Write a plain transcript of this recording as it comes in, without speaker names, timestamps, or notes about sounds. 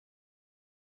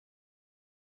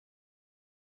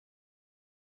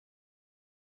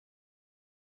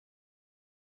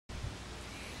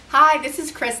Hi, this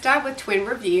is Krista with Twin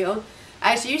Review.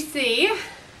 As you see,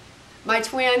 my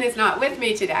twin is not with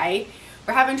me today.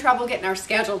 We're having trouble getting our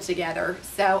schedule together.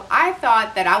 So I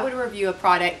thought that I would review a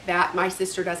product that my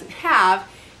sister doesn't have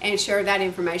and share that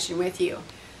information with you.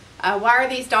 Why are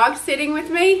these dogs sitting with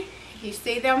me? You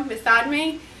see them beside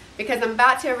me? Because I'm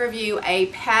about to review a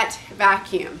pet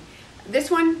vacuum. This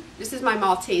is my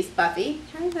Maltese, Buffy.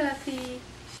 Hi, Buffy.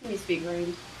 She needs to be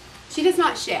groomed. She does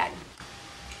not shed.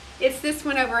 It's this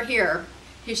one over here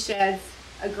who sheds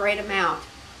a great amount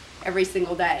every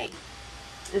single day.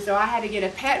 And so I had to get a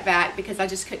pet vac because I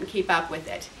just couldn't keep up with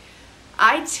it.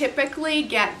 I typically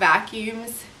get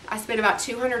vacuums. I spend about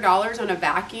 $200 on a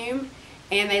vacuum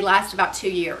and they last about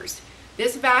 2 years.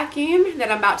 This vacuum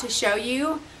that I'm about to show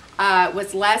you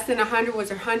was less than 100, was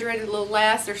 100, a little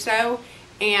less or so,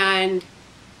 and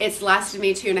it's lasted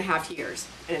me 2.5 years,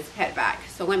 and it's a pet vac.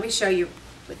 So let me show you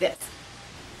with this.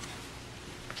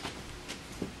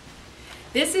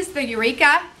 This is the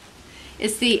Eureka.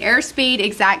 It's the Airspeed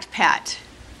Exact Pet.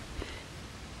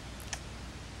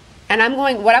 And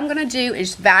what I'm going to do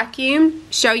is vacuum,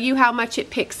 show you how much it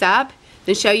picks up,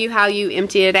 then show you how you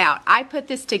empty it out. I put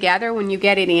this together when you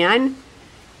get it in.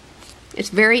 It's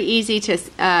very easy to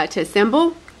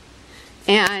assemble,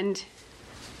 and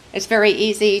it's very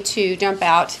easy to dump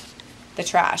out the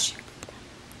trash.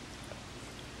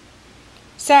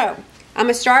 So I'm going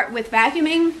to start with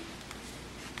vacuuming.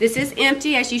 This is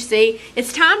empty, as you see.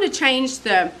 It's time to change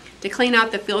to clean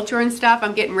out the filter and stuff.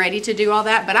 I'm getting ready to do all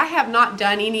that, but I have not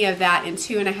done any of that in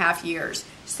 2.5 years.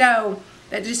 So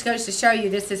that just goes to show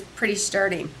you this is pretty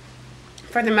sturdy.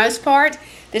 For the most part,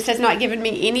 this has not given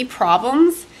me any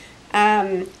problems.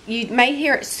 You may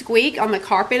hear it squeak on the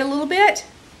carpet a little bit,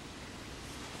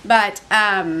 but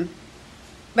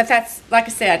that's, like I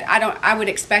said, I would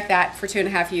expect that for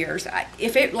 2.5 years.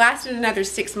 If it lasted another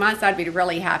 6 months, I'd be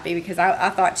really happy, because I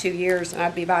thought 2 years and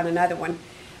I'd be buying another one.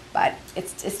 But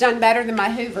it's done better than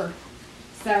my hoover.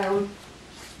 So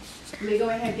let me go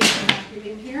ahead and get some vacuum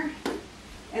in here.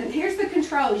 And here's the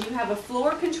controls. You have a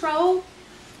floor control,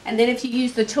 and then if you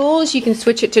use the tools, you can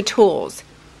switch it to tools.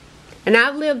 And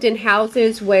I've lived in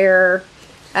houses where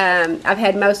I've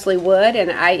had mostly wood,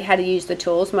 and I had to use the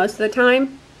tools most of the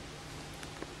time.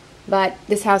 But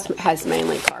this house has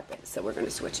mainly carpet, so we're going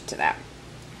to switch it to that.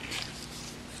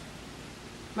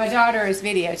 My daughter is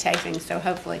videotaping, so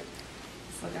hopefully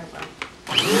this will go well.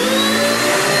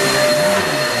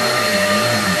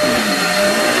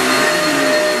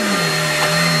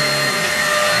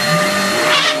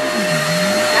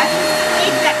 That's the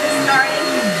squeak that just started.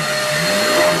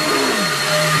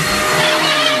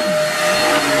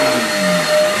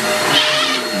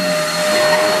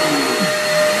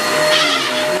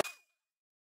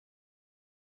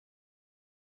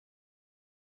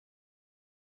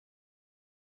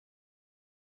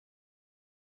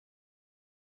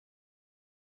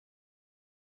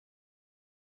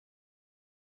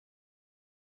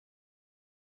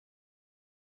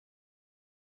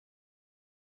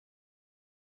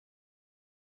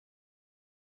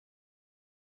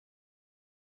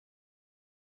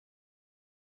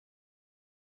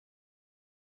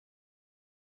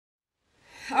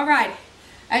 All right,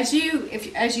 as you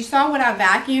saw what I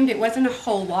vacuumed, it wasn't a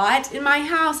whole lot in my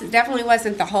house. It definitely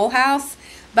wasn't the whole house,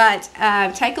 but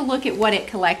take a look at what it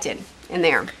collected in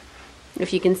there,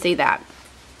 if you can see that.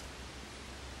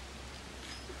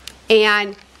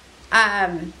 And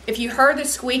if you heard the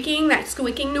squeaking, that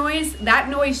squeaking noise, that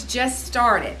noise just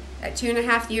started. At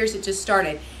 2.5 years, it just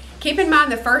started. Keep in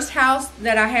mind, the first house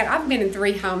that I had, I've been in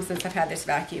 3 homes since I've had this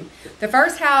vacuum. The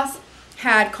first house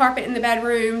had carpet in the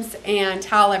bedrooms and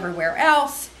tile everywhere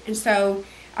else, and so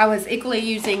I was equally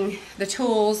using the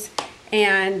tools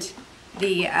and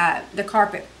the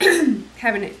carpet,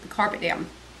 having the carpet down.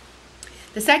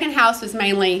 The second house was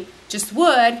mainly just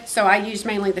wood, so I used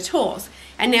mainly the tools,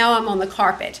 and now I'm on the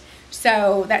carpet.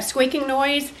 So that squeaking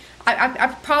noise,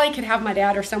 I probably could have my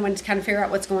dad or someone to kind of figure out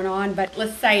what's going on, but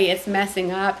let's say it's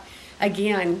messing up.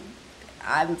 Again,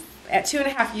 I'm at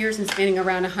 2.5 years and spending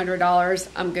around $100,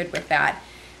 I'm good with that.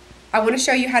 I want to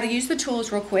show you how to use the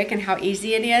tools real quick and how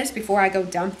easy it is before I go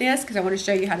dump this, because I want to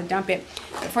show you how to dump it.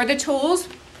 But for the tools,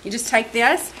 you just take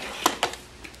this.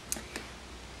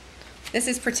 This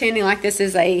is pretending like this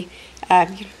is a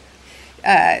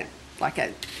like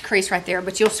a crease right there,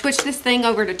 but you'll switch this thing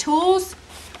over to tools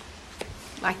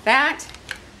like that.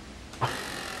 It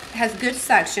has good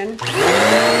suction.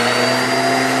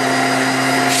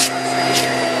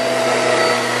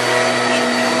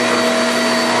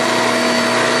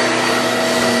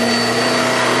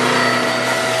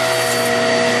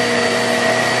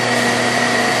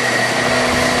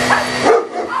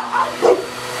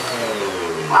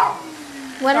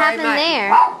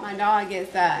 dog is,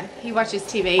 he watches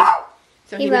TV.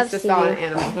 So he loves must have saw TV. an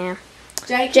animal. Yeah.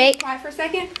 Jake, Jake. quiet for a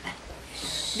second.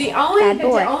 The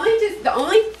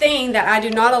only thing that I do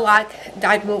not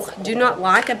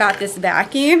like about this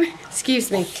vacuum,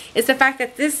 excuse me, is the fact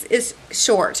that this is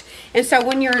short. And so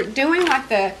when you're doing like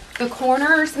the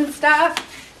corners and stuff,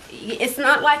 it's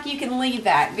not like you can leave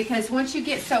that, because once you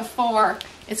get so far,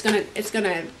 it's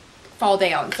gonna fall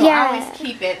down. So I always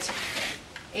keep it.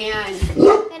 And it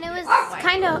was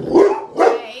kind of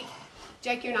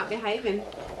Jake, you're not behaving.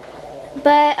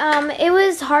 But it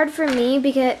was hard for me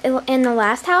because in the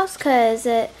last house, because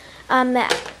it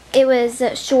was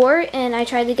short, and I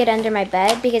tried to get under my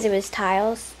bed because it was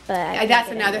tiles. But that's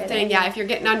another thing. Yeah, if you're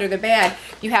getting under the bed,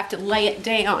 you have to lay it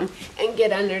down and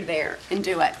get under there and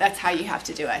do it. That's how you have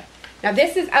to do it. Now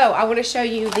this is, I want to show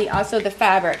you also the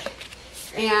fabric.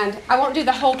 And I won't do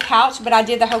the whole couch, but I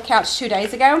did the whole couch 2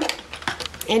 days ago.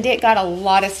 And it got a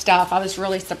lot of stuff. I was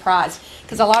really surprised,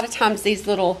 because a lot of times these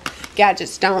little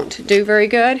gadgets don't do very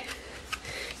good.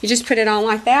 You just put it on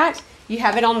like that. You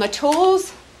have it on the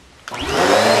tools. And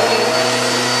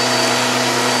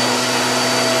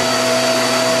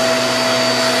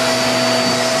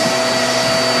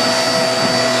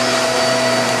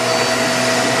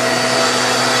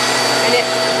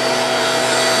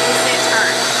you see it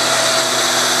turn.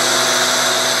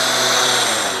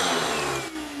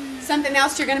 Something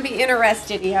else you're going to be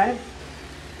interested in,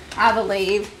 I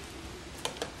believe,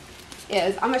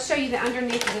 is I'm going to show you the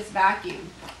underneath of this vacuum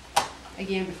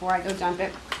again before I go dump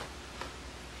it. I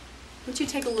want you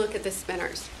to take a look at the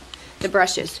spinners, the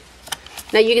brushes.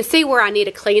 Now you can see where I need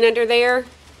to clean under there,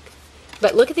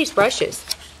 but look at these brushes.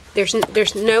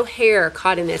 There's no hair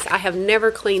caught in this. I have never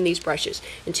cleaned these brushes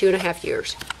in 2.5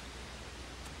 years.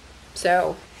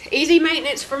 So easy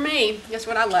maintenance for me. That's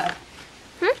what I love.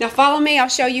 Now follow me. I'll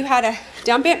show you how to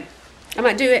dump it. I'm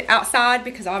going to do it outside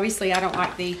because obviously I don't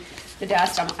like the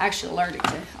dust. I'm actually allergic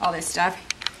to all this stuff.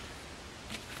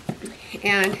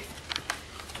 And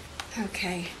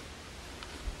okay.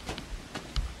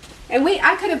 And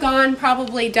I could have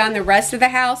probably done the rest of the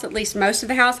house, at least most of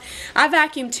the house. I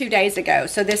vacuumed 2 days ago,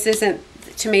 so this isn't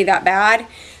to me that bad.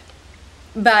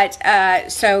 But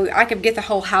so I could get the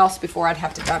whole house before I'd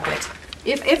have to dump it.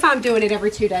 If I'm doing it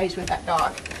every 2 days with that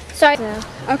dog. sorry.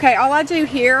 Okay, all I do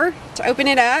here to open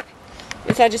it up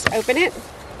is I just open it.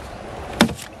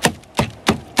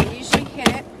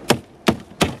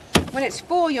 When it's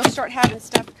full, you'll start having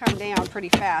stuff come down pretty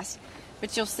fast.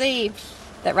 But you'll see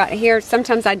that right here,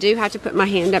 sometimes I do have to put my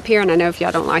hand up here, and I know if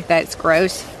y'all don't like that, it's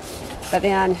gross. But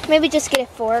then... maybe just get a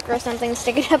fork or something,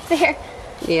 stick it up there.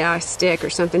 Yeah, a stick or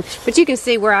something. But you can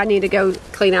see where I need to go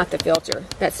clean out the filter.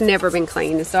 That's never been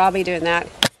cleaned, and so I'll be doing that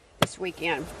this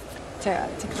weekend to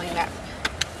clean that.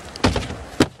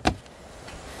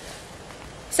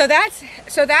 So that's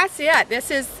it.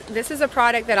 This is a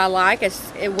product that I like.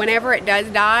 Whenever it does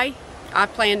die, I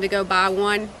plan to go buy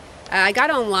one. I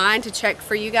got online to check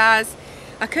for you guys.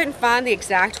 I couldn't find the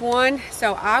exact one,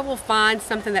 so I will find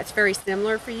something that's very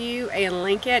similar for you and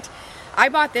link it. I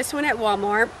bought this one at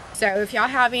Walmart. So if y'all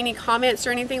have any comments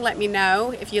or anything, let me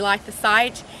know. If you like the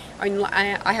site,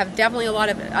 I have definitely a lot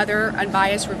of other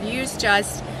unbiased reviews.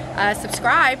 Just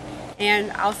subscribe,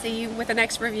 and I'll see you with the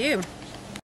next review.